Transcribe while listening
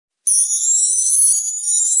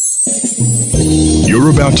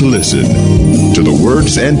You're about to listen to the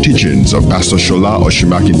words and teachings of Pastor Shola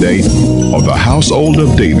Osunmakinde of the Household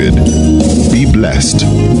of David. Be blessed.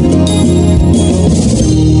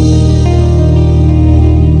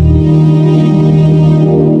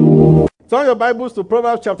 Turn your Bibles to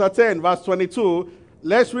Proverbs chapter 10, verse 22.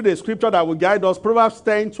 Let's read a scripture that will guide us. Proverbs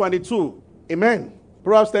 10:22. Amen.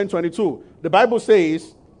 Proverbs 10:22. The Bible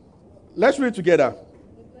says, let's read together.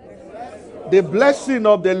 The blessing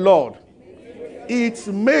of the Lord, it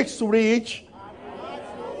makes rich.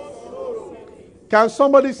 Can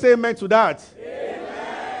somebody say amen to that?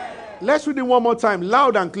 Amen. Let's read it one more time,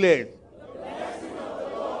 loud and clear.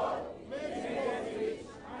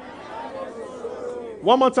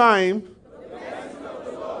 One more time.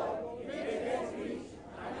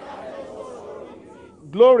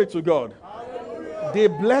 Glory to God. The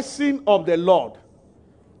blessing of the Lord,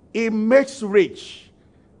 it makes rich.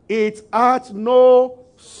 It adds no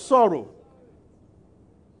sorrow.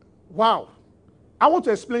 Wow. I want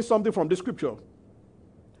to explain something from the scripture.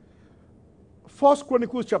 1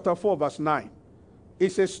 Chronicles chapter 4 verse 9.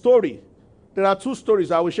 It's a story. There are two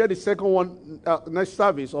stories. I will share the second one next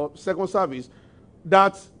service or second service.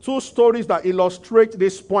 That's two stories that illustrate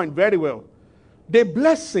this point very well. The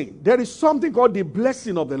blessing. There is something called the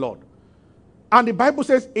blessing of the Lord. And the Bible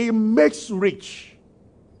says it makes rich.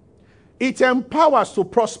 It empowers to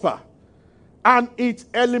prosper. And it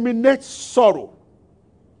eliminates sorrow.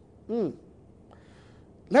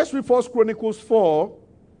 Let's read 1 Chronicles 4.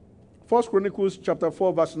 1 Chronicles chapter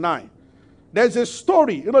 4 verse 9. There's a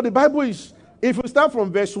story. You know, the Bible is, if you start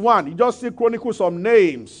from verse 1, you just see chronicles of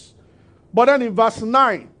names. But then in verse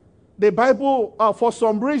 9, the Bible, for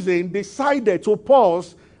some reason, decided to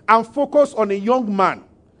pause and focus on a young man.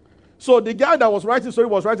 So the guy that was writing the story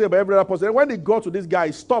was writing about every other person. When he got to this guy,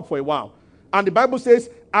 he stopped for a while. And the Bible says,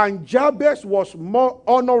 and Jabez was more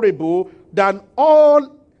honorable than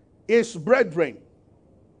all his brethren.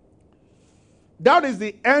 That is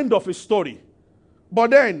the end of his story. But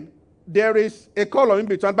then there is a column in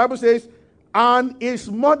between. The Bible says, and his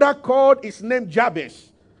mother called his name Jabez,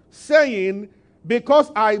 saying,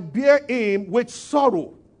 because I bear him with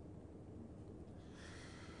sorrow.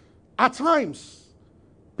 At times,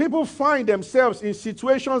 people find themselves in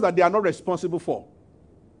situations that they are not responsible for.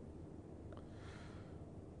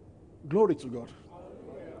 Glory to God.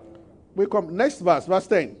 We come next verse, verse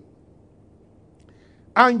 10.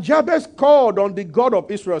 And Jabez called on the God of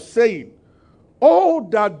Israel, saying, oh,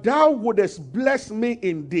 that thou wouldest bless me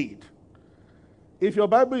indeed. If your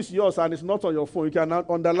Bible is yours and it's not on your phone, you can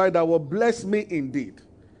underline that word, bless me indeed.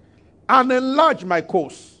 And enlarge my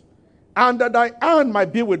course, and that thy hand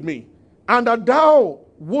might be with me, and that thou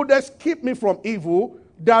wouldest keep me from evil,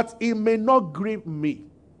 that it may not grieve me.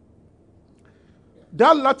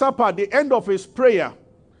 That latter part, the end of his prayer,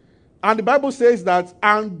 and the Bible says that,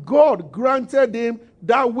 and God granted him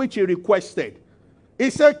that which he requested.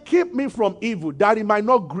 He said, keep me from evil, that it might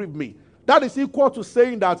not grieve me. That is equal to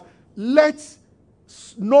saying that, let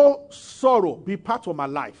no sorrow be part of my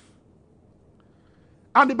life.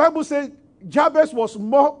 And the Bible says Jabez was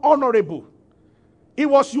more honorable. He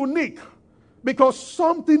was unique because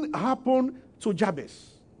something happened to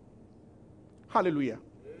Jabez. Hallelujah.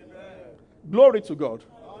 Amen. Glory to God.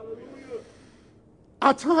 Hallelujah.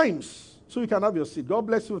 At times, so you can have your seat. God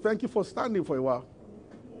bless you. Thank you for standing for a while.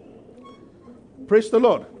 Praise the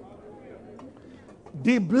Lord.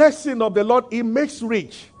 The blessing of the Lord, it makes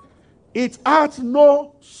rich. It adds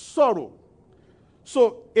no sorrow.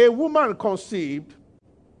 So a woman conceived.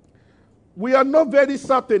 We are not very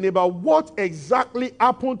certain about what exactly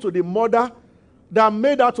happened to the mother that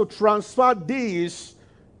made her to transfer this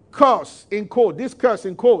curse in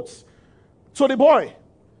quotes, to the boy.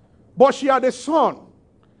 But she had a son.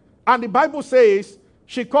 And the Bible says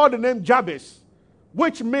she called the name Jabez,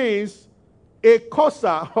 which means a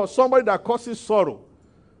causer or somebody that causes sorrow,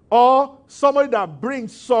 or somebody that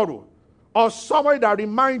brings sorrow, or somebody that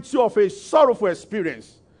reminds you of a sorrowful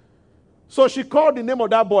experience. So she called the name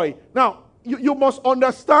of that boy. Now, you must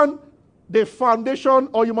understand the foundation,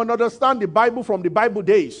 or you must understand the Bible from the Bible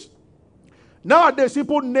days. Nowadays,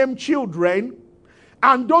 people name children,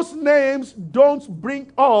 and those names don't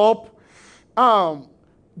bring up,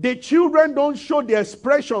 the children don't show the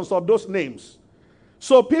expressions of those names.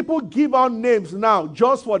 So people give out names now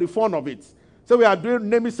just for the fun of it. So we are doing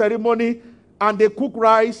naming ceremony, and they cook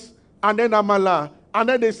rice, and then amala. And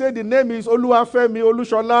then they say the name is Oluwafemi,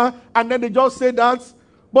 Olusola, and then they just say that.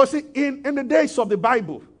 But see, in the days of the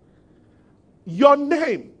Bible, your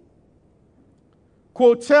name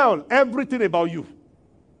could tell everything about you.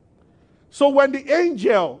 So when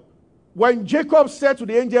Jacob said to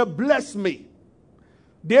the angel, bless me,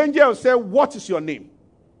 The angel said, what is your name?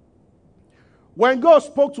 When God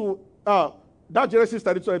spoke to, that Genesis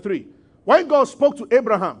 33, when God spoke to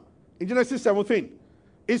Abraham in Genesis 17,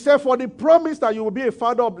 he said, for the promise that you will be a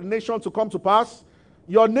father of the nation to come to pass,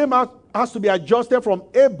 your name has to be adjusted from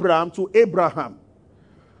Abram to Abraham.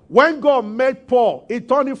 When God met Paul, he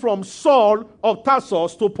turned him from Saul of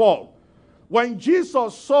Tarsus to Paul. When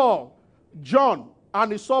Jesus saw John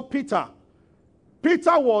and he saw Peter,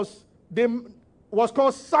 Peter was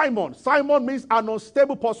called Simon. Simon means an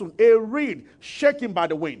unstable person, a reed shaken by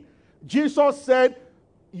the wind. Jesus said,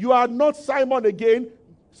 you are not Simon again.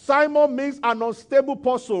 Simon means an unstable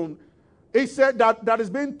person. He said that is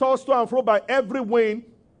being tossed to and fro by every wind.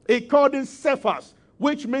 He called him Cephas,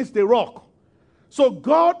 which means the rock. So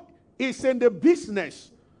God is in the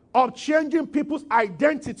business of changing people's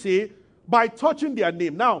identity by touching their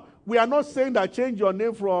name. Now, we are not saying that change your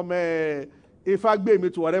name from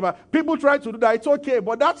Ifagbemi to whatever. People try to do that. It's okay,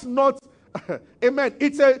 but that's not, amen.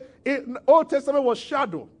 Old Testament was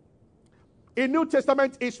shadow. In New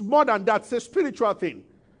Testament, it's more than that. It's a spiritual thing.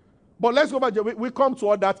 But let's go back. We come to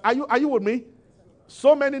all that. Are you with me?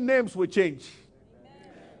 So many names will change.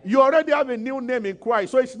 You already have a new name in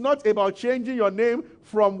Christ. So it's not about changing your name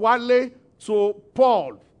from Wale to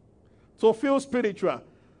Paul to feel spiritual.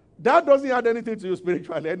 That doesn't have anything to do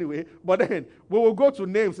spiritually anyway. But then we will go to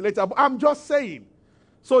names later. But I'm just saying.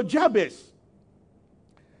 So Jabez,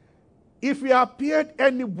 if he appeared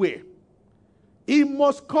anywhere, he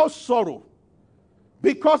must cause sorrow.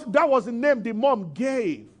 Because that was the name the mom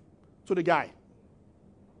gave to the guy.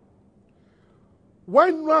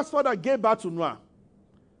 When Noah's father gave birth to Noah,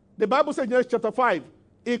 the Bible says in Genesis chapter 5,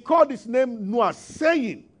 he called his name Noah,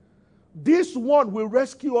 saying, this one will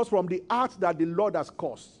rescue us from the earth that the Lord has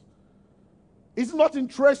caused. It's not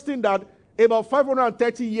interesting that about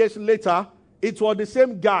 530 years later, it was the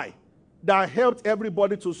same guy that helped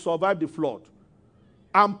everybody to survive the flood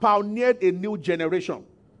and pioneered a new generation.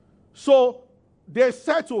 So they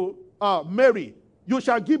said to Mary, you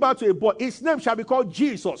shall give birth to a boy. His name shall be called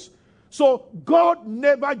Jesus. So God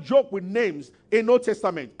never joked with names in Old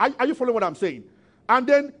Testament. Are you following what I'm saying? And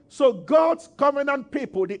then, so God's covenant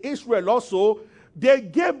people, the Israel also, they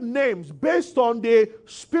gave names based on the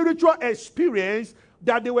spiritual experience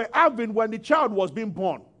that they were having when the child was being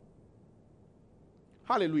born.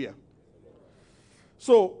 Hallelujah.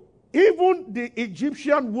 So even the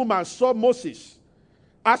Egyptian woman saw Moses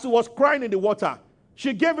as he was crying in the water.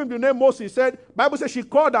 She gave him the name Moses. Said, Bible says she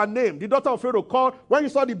called her name. The daughter of Pharaoh called. When he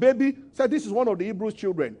saw the baby, said, this is one of the Hebrew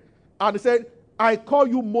children. And he said, I call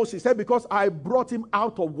you Moses. He said, because I brought him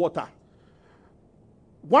out of water.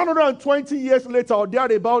 120 years later or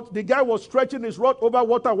thereabout, the guy was stretching his rod over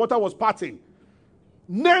water and water was parting.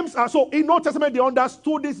 Names are so, in Old Testament, they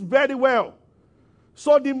understood this very well.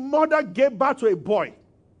 So the mother gave birth to a boy.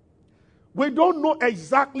 We don't know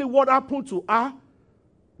exactly what happened to her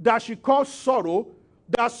that she caused sorrow,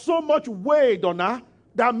 that so much weighed on her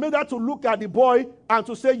that made her to look at the boy and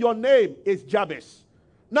to say, your name is Jabez.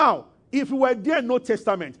 Now, if we were there in Old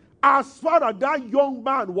Testament, as far as that young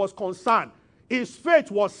man was concerned, his fate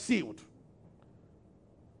was sealed.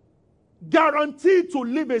 Guaranteed to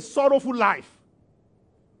live a sorrowful life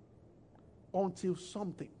until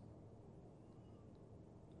something.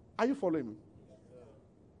 Are you following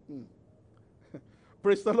me?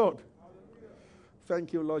 Praise the Lord.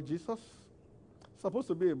 Thank you, Lord Jesus. It's supposed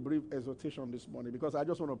to be a brief exhortation this morning because I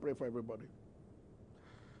just want to pray for everybody.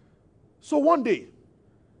 So one day,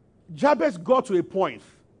 Jabez got to a point.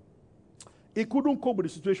 He couldn't cope with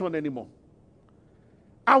the situation anymore.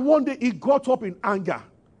 And one day he got up in anger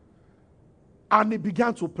and he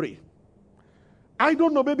began to pray. I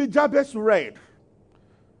don't know, maybe Jabez read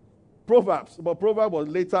Proverbs, but Proverbs was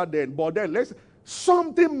later then. But then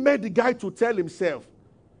something made the guy to tell himself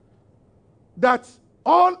that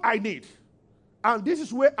all I need, and this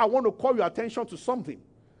is where I want to call your attention to something,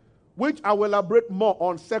 which I will elaborate more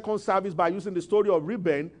on second service by using the story of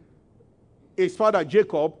Reuben, his father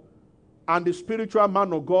Jacob, and the spiritual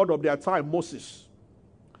man of God of their time, Moses.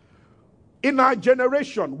 In our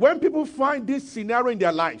generation, when people find this scenario in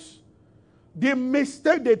their lives, the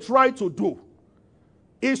mistake they try to do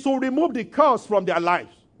is to remove the curse from their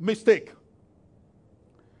lives. Mistake.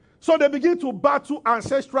 So they begin to battle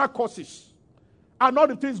ancestral curses and all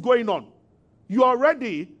the things going on. You're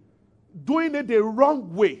already doing it the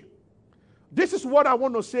wrong way. This is what I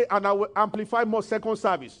want to say, and I will amplify more second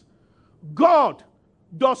service. God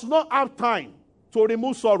does not have time to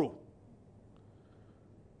remove sorrow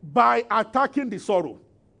by attacking the sorrow.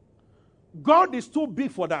 God is too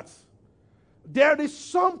big for that. There is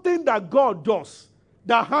something that God does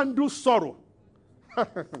that handles sorrow.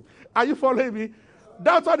 Are you following me?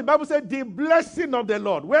 That's why the Bible said the blessing of the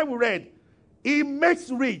Lord. When we read, it makes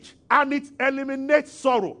rich and it eliminates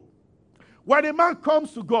sorrow. When a man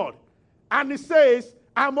comes to God and he says,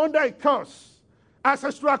 I'm under a curse,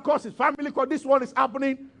 ancestral curses, family curse, this one is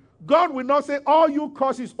happening, God will not say, all you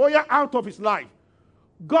curses, oh yeah, out of his life.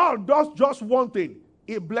 God does just one thing.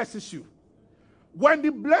 He blesses you. When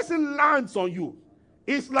the blessing lands on you,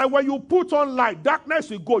 it's like when you put on light, darkness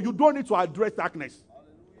will go. You don't need to address darkness.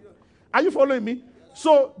 Hallelujah. Are you following me?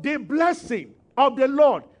 So the blessing of the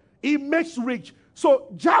Lord, it makes rich. So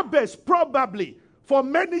Jabez probably, for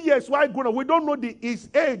many years while growing up, we don't know his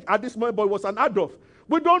age at this moment, but he was an adult.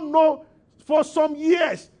 We don't know, for some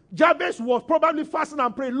years, Jabez was probably fasting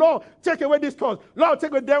and praying, Lord, take away this curse. Lord,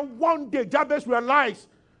 take away. Then one day, Jabez realized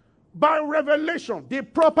by revelation the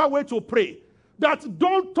proper way to pray. That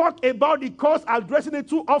don't talk about the curse, addressing it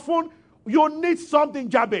too often. You need something,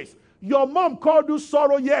 Jabez. Your mom called you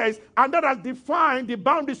sorrow, yes, and that has defined the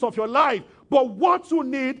boundaries of your life. But what you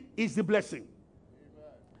need is the blessing. Amen.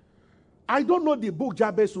 I don't know the book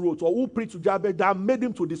Jabez wrote or who preached to Jabez that made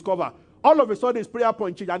him to discover. All of a sudden his prayer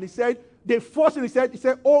point changed, and he said, the first thing he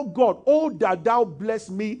said, oh God, oh that thou bless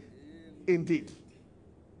me indeed.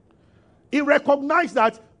 He recognized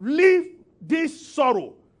that leave this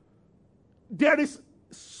sorrow. There is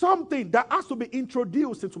something that has to be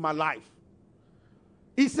introduced into my life.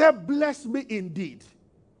 He said, bless me indeed.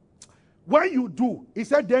 When you do, he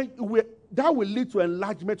said, then that will lead to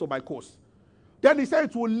enlargement of my cause. Then he said,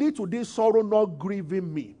 it will lead to this sorrow not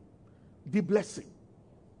grieving me. The blessing.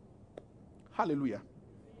 Hallelujah.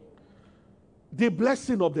 The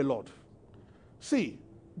blessing of the Lord. See,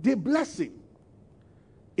 the blessing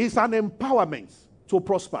is an empowerment to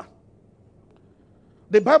prosper.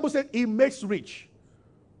 The Bible said it makes rich.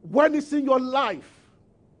 When it's in your life,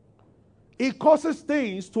 it causes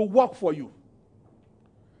things to work for you.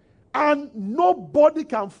 And nobody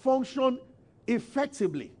can function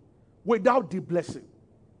effectively without the blessing.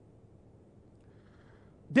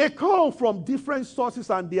 They come from different sources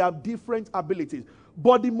and they have different abilities.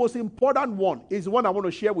 But the most important one is the one I want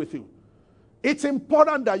to share with you. It's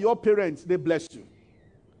important that your parents, they bless you.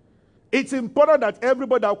 It's important that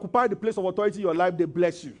everybody that occupies the place of authority in your life, they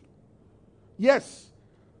bless you. Yes,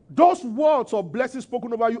 those words of blessing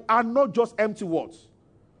spoken over you are not just empty words.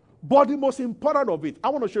 But the most important of it, I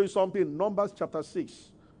want to show you something. Numbers chapter 6,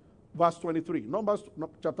 verse 23. Numbers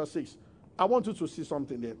chapter 6. I want you to see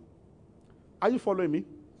something there. Are you following me?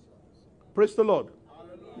 Praise the Lord.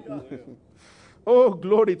 Oh,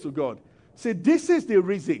 glory to God. See, this is the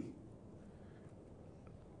reason.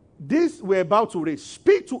 This we're about to read.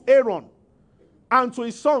 Speak to Aaron and to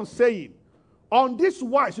his sons, saying, on this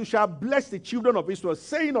wise you shall bless the children of Israel,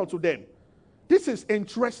 saying unto them, this is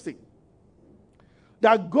interesting,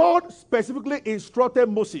 that God specifically instructed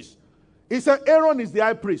Moses. He said, Aaron is the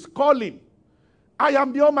high priest. Call him. I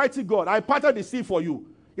am the Almighty God. I parted the sea for you.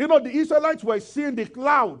 You know, the Israelites were seeing the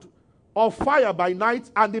cloud of fire by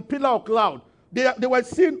night and the pillar of cloud. They were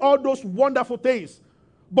seeing all those wonderful things.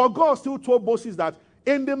 But God still told Moses that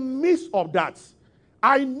in the midst of that,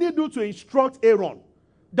 I need you to instruct Aaron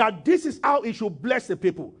that this is how he should bless the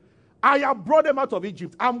people. I have brought them out of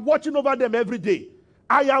Egypt. I'm watching over them every day.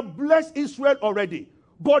 I have blessed Israel already.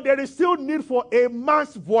 But there is still need for a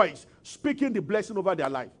man's voice speaking the blessing over their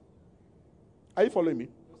life. Are you following me?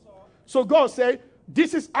 Yes, so God said,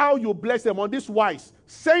 this is how you bless them on this wise,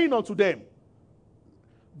 saying unto them,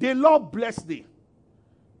 the Lord bless thee.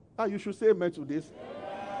 You should say amen to this.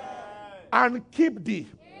 Amen. And keep thee.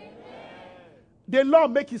 Amen. The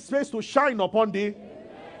Lord make his face to shine upon thee. Amen.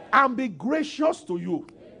 And be gracious to you.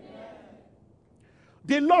 Amen.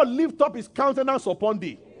 The Lord lift up his countenance upon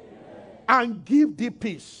thee. Amen. And give thee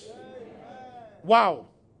peace. Amen. Wow.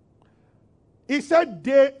 He said,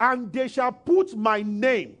 they shall put my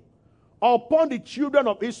name upon the children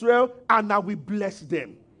of Israel, and I will bless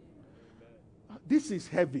them. This is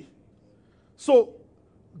heavy. So,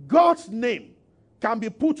 God's name can be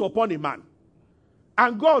put upon a man.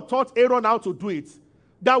 And God taught Aaron how to do it.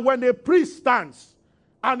 That when a priest stands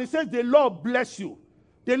and he says, the Lord bless you,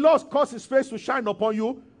 the Lord cause his face to shine upon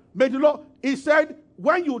you, may the Lord, he said,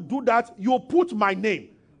 when you do that, you put my name.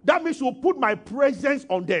 That means you put my presence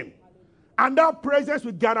on them. And that presence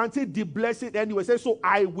will guarantee the blessing anyway. Say, so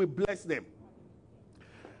I will bless them.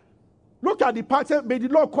 Look at the pattern. May the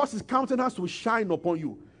Lord cause his countenance to shine upon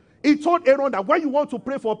you. He told Aaron that when you want to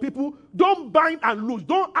pray for people, don't bind and loose.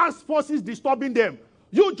 Don't ask forces disturbing them.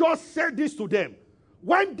 You just say this to them.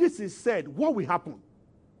 When this is said, what will happen?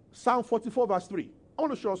 Psalm 44 verse 3. I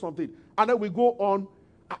want to show you something. And then we go on.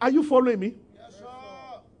 Are you following me? Yes, sir.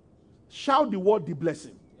 Shout the word, the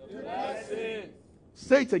blessing. The blessing.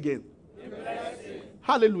 Say it again. The blessing.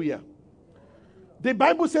 Hallelujah. The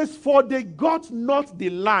Bible says, for they got not the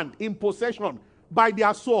land in possession by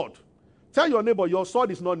their sword. Tell your neighbor, your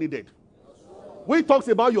sword is not needed. We talks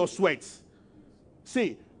about your sweat.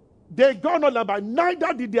 See, they got not by,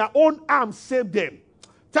 neither did their own arms save them.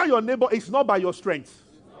 Tell your neighbor, it's not by your strength.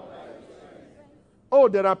 Oh,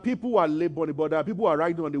 there are people who are laboring, but there are people who are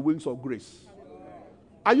riding on the wings of grace.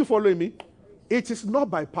 Are you following me? It is not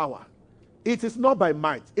by power. It is not by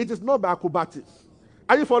might. It is not by acrobatics.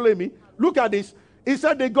 Are you following me? Look at this. He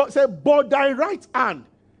said, but thy right hand,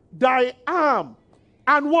 thy arm,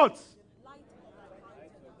 and what?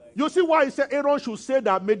 You see why he said Aaron should say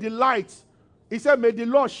that, may the light, he said, may the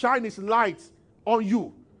Lord shine his light on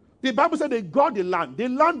you. The Bible said they got the land. The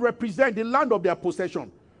land represents the land of their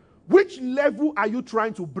possession. Which level are you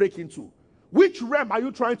trying to break into? Which realm are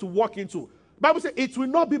you trying to walk into? The Bible says it will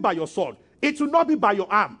not be by your sword. It will not be by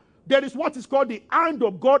your arm. There is what is called the hand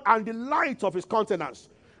of God and the light of his countenance.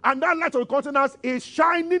 And that light of countenance is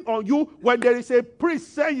shining on you when there is a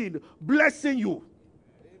priest saying, blessing you.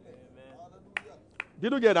 Amen.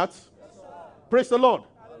 Did you get that? Yes, praise the Lord.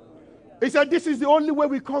 Hallelujah. He said, this is the only way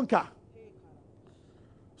we conquer.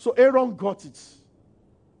 So Aaron got it.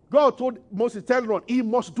 God told Moses, tell Aaron, he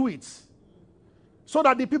must do it. So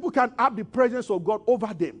that the people can have the presence of God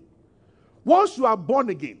over them. Once you are born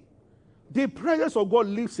again, the presence of God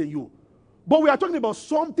lives in you. But we are talking about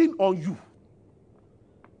something on you.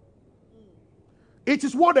 It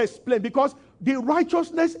is what I explained, because the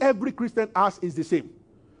righteousness every Christian has is the same.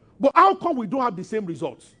 But how come we don't have the same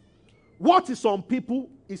results? What is on people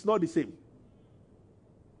is not the same.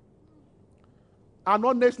 And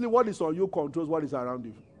honestly, what is on you controls what is around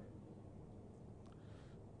you.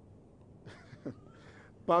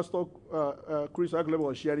 Pastor Chris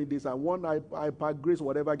was sharing this, and one hyper grace,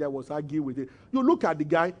 whatever guy was arguing with it. You look at the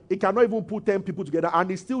guy, he cannot even put 10 people together,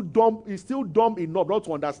 and he's still dumb enough not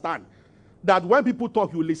to understand that when people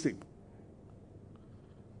talk, you listen.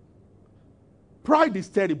 Pride is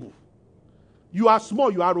terrible. You are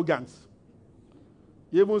small, you are arrogant.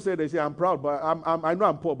 You even say, they say, I'm proud, but I know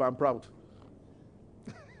I'm poor, but I'm proud.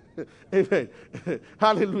 Amen.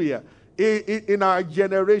 Hallelujah. In our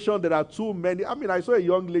generation, there are too many. I mean, I saw a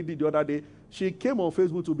young lady the other day. She came on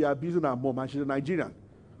Facebook to be abusing her mom, and she's a Nigerian.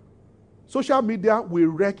 Social media will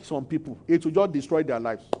wreck some people. It will just destroy their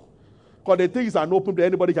lives. Because the thing is an open place,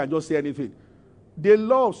 anybody can just say anything. The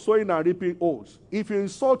law of sowing and reaping oaths. If you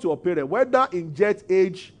insult your parent, whether in jet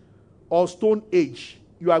age or stone age,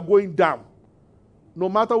 you are going down. No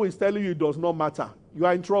matter who is telling you, it does not matter. You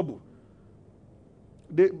are in trouble.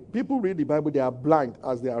 People read the Bible, they are blind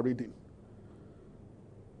as they are reading.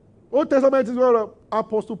 Old Testament is where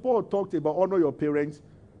Apostle Paul talked about honor your parents.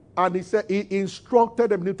 And he said he instructed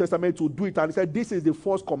them in the New Testament to do it. And he said this is the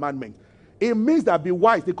first commandment. It means that be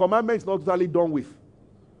wise. The commandment is not totally done with.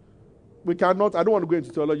 We cannot, I don't want to go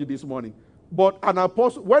into theology this morning. But an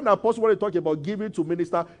apostle, when an apostle wanted to talk about giving to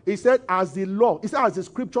minister, he said, as the law, he said, as the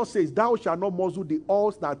scripture says, thou shalt not muzzle the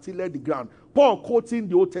ox that tilleth the ground. Paul quoting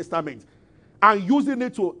the Old Testament and using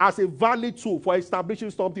it as a valid tool for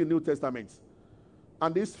establishing something in the New Testament.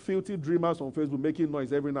 And these filthy dreamers on Facebook making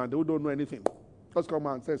noise every now and then who don't know anything. Just come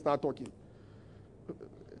and say, start talking.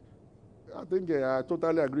 I think I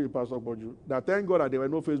totally agree with Pastor Boju. That thank God that there were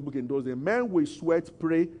no Facebook in those days. Men will sweat,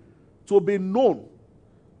 pray. To be known,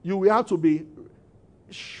 you will have to be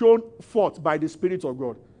shown forth by the Spirit of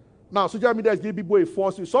God. Now, social media is giving people a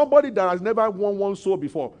false view. Somebody that has never won one soul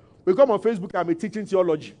before will come on Facebook and be teaching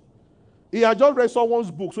theology. He has just read someone's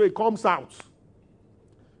book, so it comes out.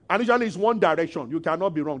 And usually it's one direction. You cannot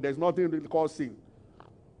be wrong. There's nothing really called sin.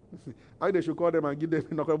 I think they should call them and give them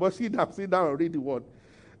a knuckle. But sit down and read the word.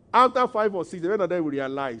 After 5 or 6, the end of them will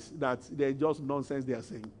realize that there's just nonsense they are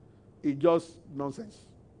saying. It's just nonsense.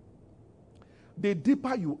 The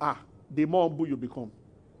deeper you are, the more humble you become.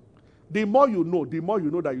 The more you know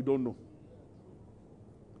that you don't know.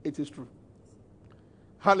 It is true.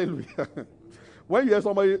 Hallelujah. When you hear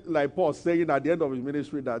somebody like Paul saying at the end of his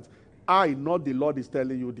ministry that I, not the Lord, is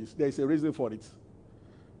telling you this, there is a reason for it.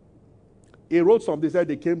 He wrote something, he said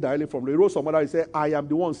they came directly from He wrote some other, he said, I am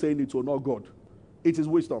the one saying it, so not God. It is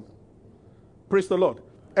wisdom. Praise the Lord.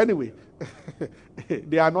 Anyway,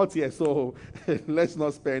 they are not here, so let's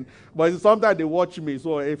not spend. But sometimes they watch me,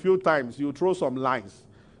 so a few times you throw some lines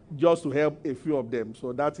just to help a few of them.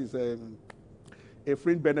 So that is a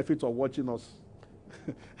fringe benefit of watching us.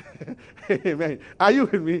 Amen. Are you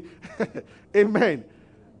with me? Amen.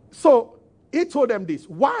 So he told them this.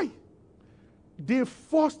 Why? The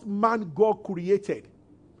first man God created,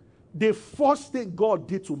 the first thing God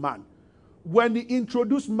did to man, when he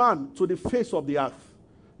introduced man to the face of the earth,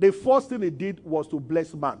 the first thing he did was to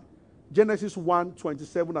bless man. Genesis 1,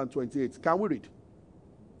 27 and 28. Can we read?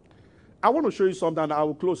 I want to show you something, and I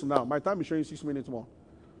will close now. My time is showing 6 minutes more.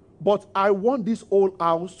 But I want this whole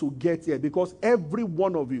house to get here, because every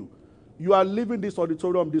one of you, you are leaving this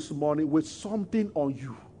auditorium this morning with something on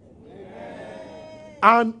you.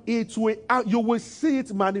 And you will see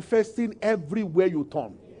it manifesting everywhere you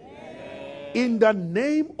turn. In the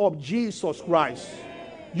name of Jesus Christ,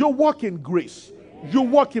 you walk in grace. You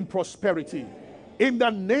walk in prosperity. In the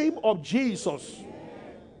name of Jesus.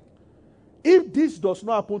 If this does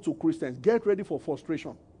not happen to Christians, get ready for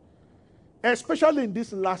frustration. Especially in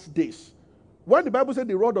these last days. When the Bible said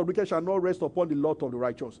the rod of wicked shall not rest upon the lot of the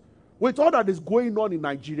righteous. With all that is going on in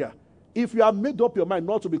Nigeria, if you have made up your mind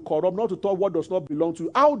not to be corrupt, not to talk what does not belong to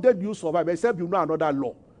you, how did you survive except you know another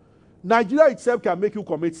law? Nigeria itself can make you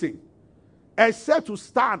commit sin. Except to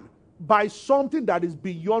stand by something that is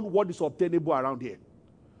beyond what is obtainable around here.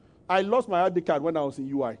 I lost my ID card when I was in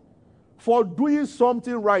UI. For doing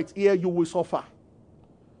something right here, you will suffer.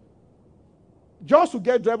 Just to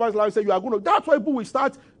get driver's license, you are going to. That's why people will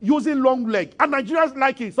start using long leg. And Nigerians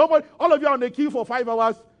like it. Somebody, all of you are on the queue for 5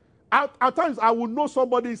 hours. At times, I will know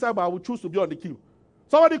somebody inside, but I will choose to be on the queue.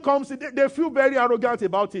 Somebody comes, they feel very arrogant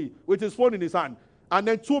about it with his phone in his hand. And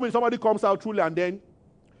then 2 minutes, somebody comes out truly, and then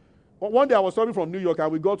one day I was traveling from New York,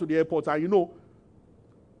 and we got to the airport, and you know,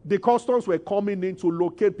 the customs were coming in to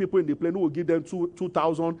locate people in the plane who will give them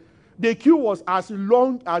 2,000. The queue was as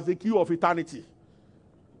long as the queue of eternity.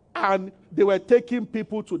 And they were taking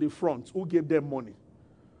people to the front who gave them money.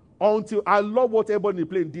 Until, I love what everybody in the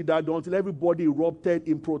plane did that, until everybody erupted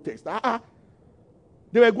in protest.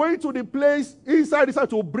 They were going to the place inside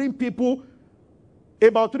to bring people.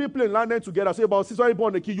 About 3 planes landed together, so about 600 people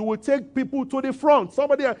on the queue. You will take people to the front.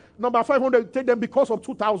 Somebody, number 500, take them because of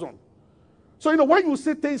 2,000. So, you know, when you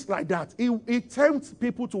see things like that, it tempts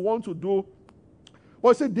people to want to do.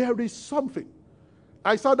 But say there is something.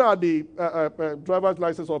 I saw that at the driver's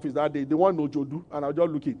license office that day, the one no Jodu, and I was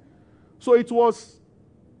just looking. So it was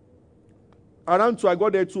around 2, I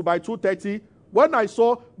got there by 2:30. When I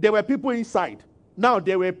saw, there were people inside. Now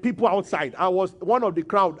there were people outside. I was one of the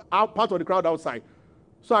crowd, part of the crowd outside.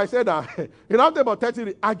 So I said, after about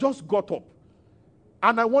 30, I just got up.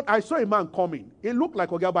 And I saw a man coming. It looked like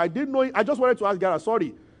Oga, but I didn't know it. I just wanted to ask Gara,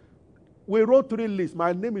 sorry. We wrote 3 lists.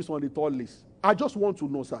 My name is on the 3rd list. I just want to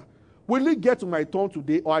know, sir. Will it get to my turn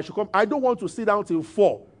today, or I should come? I don't want to sit down till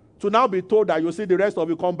 4 to now be told that you see the rest of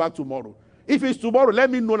you come back tomorrow. If it's tomorrow, let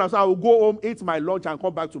me know now, so I will go home, eat my lunch, and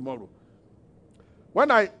come back tomorrow.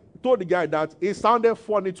 When I told the guy that, it sounded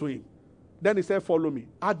funny to him. Then he said, follow me.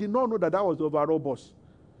 I did not know that was the overall boss.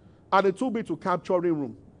 And he took me to capturing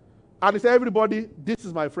room. And he said, everybody, this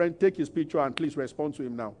is my friend, take his picture and please respond to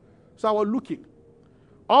him now. So I was looking.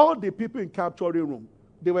 All the people in capturing room,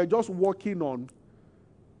 they were just working on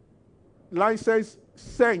license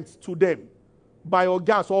sent to them by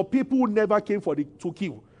organs or people who never came to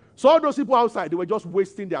kill. So all those people outside, they were just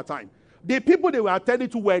wasting their time. The people they were attending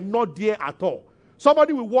to were not there at all.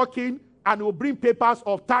 Somebody will walk in and will bring papers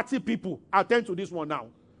of 30 people. Attend to this one now.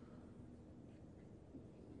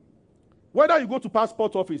 Whether you go to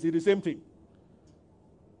passport office, it's the same thing.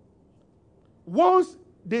 Once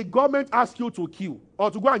the government asks you to kill or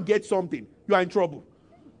to go and get something, you are in trouble.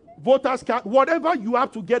 Voters card, whatever you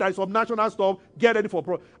have to get as some national stuff, get ready for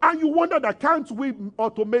pro. And you wonder that can't we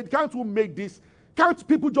make this? Can't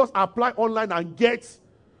people just apply online and get?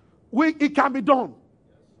 It can be done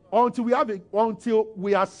until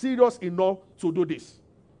we are serious enough to do this.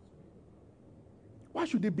 Why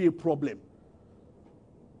should it be a problem?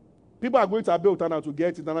 People are going to Abeokuta now to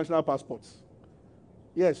get international passports.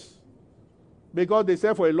 Yes. Because they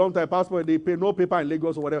say for a long time, passport, they pay no paper in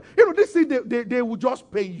Lagos or whatever. You know, this thing, they will just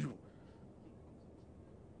pay you.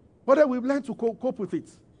 But then we've learned to cope with it.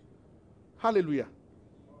 Hallelujah.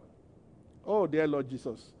 Oh, dear Lord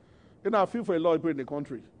Jesus. You know, I feel for a lot of people in the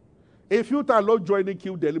country. A few times, Lord joining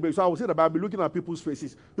kill deliberately. So I will say that I'll be looking at people's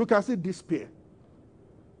faces. You can see despair.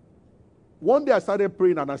 One day I started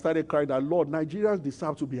praying and I started crying that, Lord, Nigerians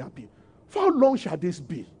deserve to be happy. For how long shall this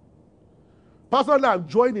be? Personally, I'm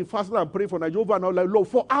joining fasting and praying for Nigeria over and I'm like, Lord,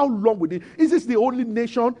 for how long will this? Is this the only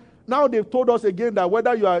nation? Now they've told us again that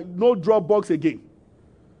whether you are no drop box again.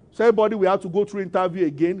 So everybody, we have to go through interview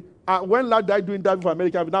again. When last I do interview for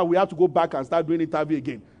America, now we have to go back and start doing interview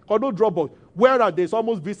again. Because no drop box. Whereas there's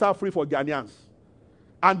almost visa free for Ghanaians.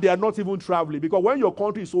 And they are not even traveling. Because when your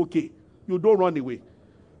country is okay, you don't run away.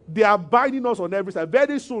 They are binding us on every side.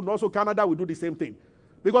 Very soon, also Canada will do the same thing.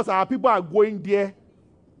 Because our people are going there.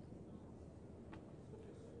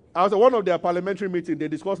 I was at one of their parliamentary meetings. They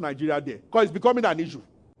discussed Nigeria there. Because it's becoming an issue.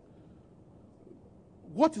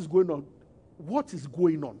 What is going on? What is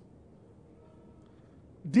going on?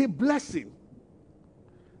 The blessing.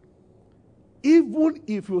 Even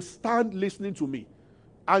if you stand listening to me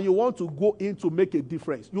and you want to go in to make a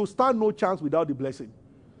difference, you stand no chance without the blessing.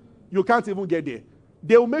 You can't even get there.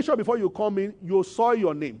 They will make sure before you come in, you soil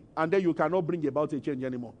your name, and then you cannot bring about a change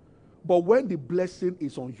anymore. But when the blessing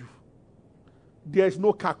is on you, there is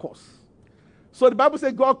no carcass. So the Bible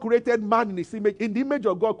says God created man in his image. In the image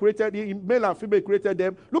of God created him, male and female created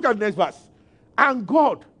them. Look at the next verse. And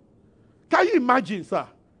God, can you imagine, sir?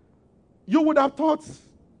 You would have thought,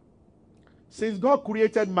 since God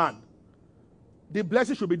created man, the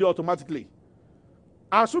blessing should be there automatically.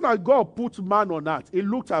 As soon as God put man on earth, he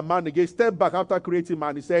looked at man again, stepped back after creating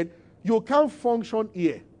man. He said, you can't function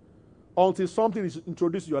here until something is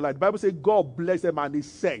introduced to your life. The Bible says God blessed them, and he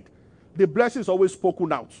said, the blessing is always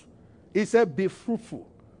spoken out. He said, be fruitful,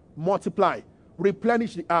 multiply,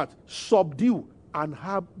 replenish the earth, subdue, and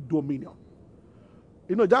have dominion.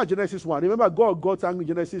 You know, that's Genesis 1. Remember, God got angry in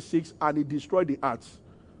Genesis 6, and he destroyed the earth.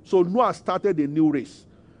 So Noah started a new race.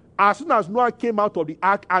 As soon as Noah came out of the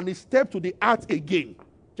ark and he stepped to the earth again,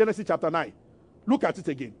 Genesis chapter 9, look at it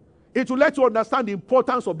again. It will let you understand the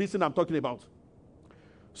importance of this thing I'm talking about.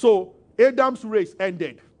 So Adam's race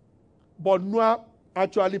ended, but Noah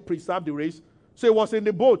actually preserved the race. So he was in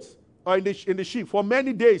the boat or in the ship for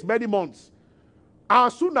many days, many months.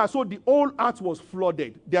 As soon as the whole earth was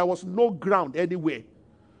flooded, there was no ground anywhere.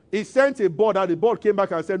 He sent a bird, and the bird came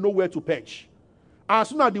back and said, nowhere to perch. As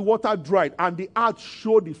soon as the water dried and the earth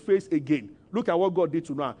showed its face again, look at what God did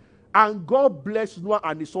to Noah. And God blessed Noah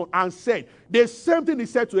and his son and said, the same thing he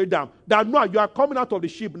said to Adam, that Noah, you are coming out of the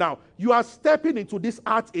ship now. You are stepping into this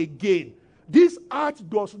earth again. This earth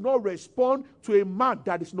does not respond to a man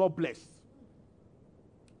that is not blessed.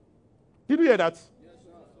 Did you hear that? Yes,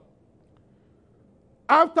 sir.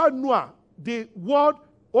 After Noah, the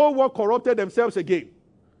whole world corrupted themselves again.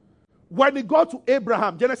 When it got to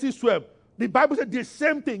Abraham, Genesis 12, the Bible said the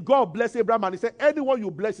same thing. God blessed Abraham, and he said, anyone you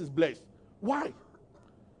bless is blessed. Why?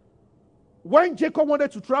 When Jacob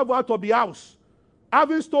wanted to travel out of the house,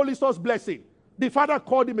 having stolen Esau's blessing, the father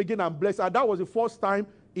called him again and blessed. And that was the first time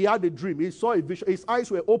he had a dream. He saw a vision. His eyes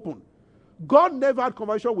were open. God never had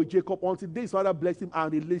conversation with Jacob until his father blessed him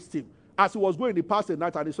and released him. As he was going, he passed the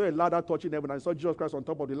night and he saw a ladder touching heaven, and he saw Jesus Christ on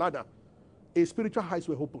top of the ladder. His spiritual eyes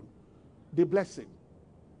were open. The blessing.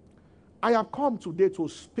 I have come today to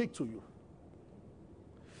speak to you.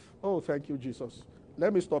 Oh, thank you, Jesus.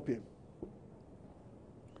 Let me stop here.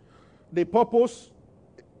 The purpose,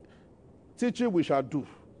 teaching we shall do.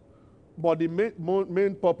 But the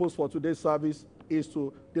main purpose for today's service is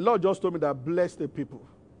to, the Lord just told me that bless the people.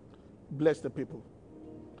 Bless the people.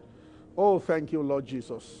 Oh, thank you, Lord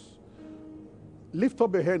Jesus. Lift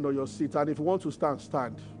up a hand on your seat, and if you want to stand,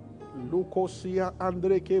 stand.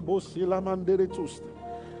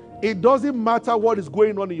 It doesn't matter what is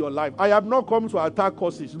going on in your life. I have not come to attack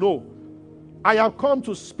causes. No. I have come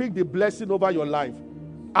to speak the blessing over your life.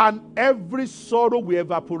 And every sorrow will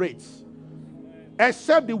evaporate.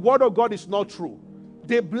 Except the word of God is not true.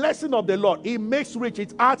 The blessing of the Lord, it makes rich.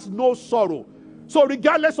 It adds no sorrow. So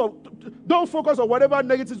regardless of, don't focus on whatever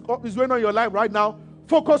negative is going on in your life right now.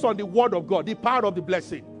 Focus on the word of God, the power of the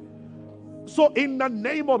blessing. So in the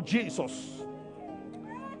name of Jesus,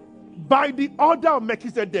 by the order of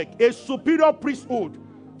Melchizedek, a superior priesthood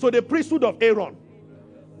to the priesthood of Aaron,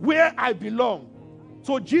 where I belong,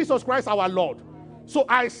 to Jesus Christ our Lord. So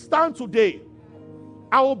I stand today,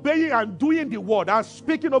 obeying and doing the word and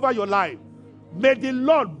speaking over your life. May the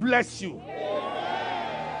Lord bless you.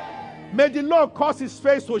 May the Lord cause his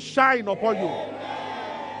face to shine upon you.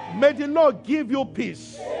 May the Lord give you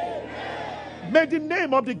peace. May the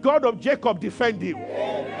name of the God of Jacob defend you.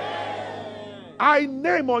 I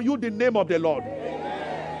name on you the name of the Lord.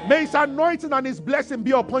 May his anointing and his blessing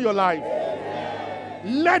be upon your life.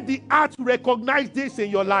 Let the earth recognize this in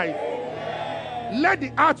your life. Let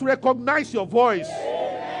the earth recognize your voice.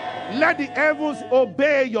 Let the heavens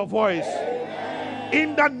obey your voice.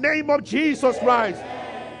 In the name of Jesus Christ.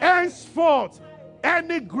 Henceforth,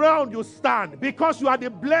 any ground you stand, because you are the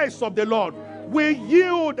blessed of the Lord, will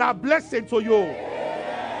yield a blessing to you.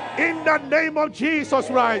 In the name of Jesus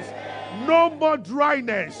Christ. No more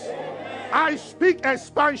dryness. I speak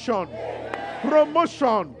expansion,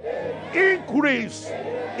 promotion, increase.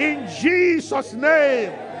 In Jesus'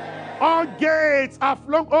 name. All gates are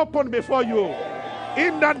flung open before you.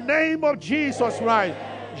 In the name of Jesus Christ.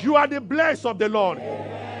 You are the blessed of the Lord.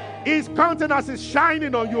 His countenance is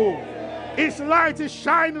shining on you. His light is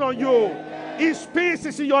shining on you. His peace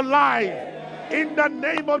is in your life. In the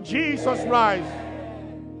name of Jesus Christ.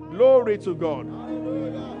 Glory to God.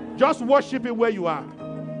 Just worship him where you are.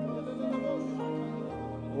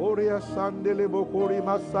 Oh, Gloria sandele bokori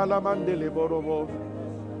masala mandele borobo.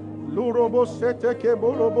 Lurobo sete ke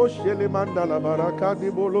borobo shele mandala baraka di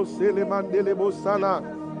bolo sele mandele bosala.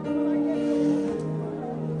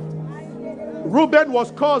 Reuben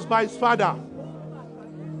was cursed by his father.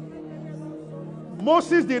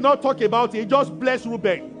 Moses did not talk about it, he just blessed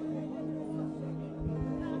Reuben.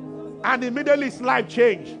 And immediately his life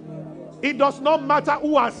changed. It does not matter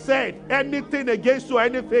who has said anything against you or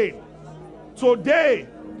anything. Today,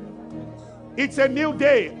 it's a new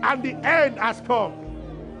day and the end has come.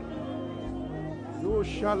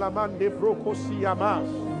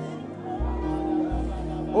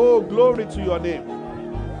 Oh, glory to your name.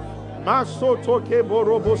 Masotoke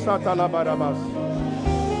borobo satalabarabas.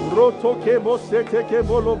 Rotoke boseteke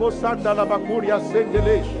bolobo sandalabakuria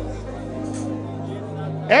sendelesh.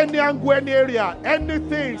 Any angle, any area,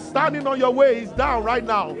 anything standing on your way is down right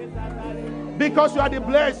now. Because you are the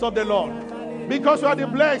blessed of the Lord. Because you are the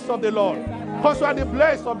blessed of the Lord. Because you are the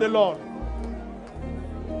blessed of the Lord.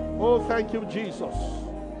 Oh, thank you, Jesus.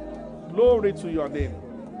 Glory to your name.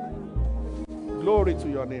 Glory to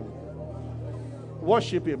your name.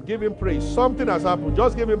 Worship him. Give him praise. Something has happened.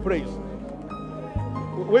 Just give him praise.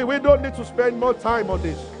 We don't need to spend more time on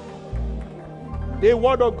this. The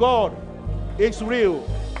word of God is real.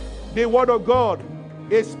 The word of God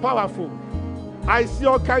is powerful. I see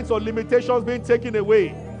all kinds of limitations being taken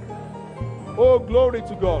away. Oh, glory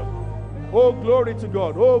to God. Oh, glory to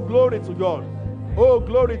God. Oh, glory to God. Oh,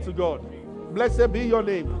 glory to God. Blessed be your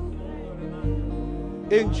name.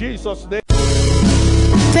 In Jesus' name.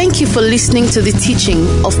 Thank you for listening to the teaching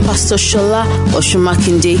of Pastor Shola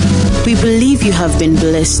Osunmakinde. We believe you have been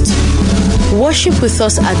blessed. Worship with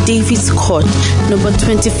us at David's Court, number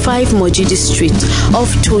 25 Mojidi Street,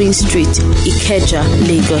 off Toyin Street, Ikeja,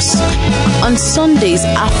 Lagos. On Sundays,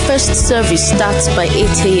 our first service starts by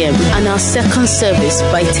 8 a.m. and our second service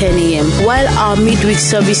by 10 a.m., while our midweek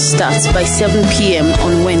service starts by 7 p.m.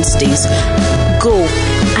 on Wednesdays. Go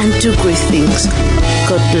and do great things.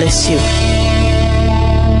 God bless you.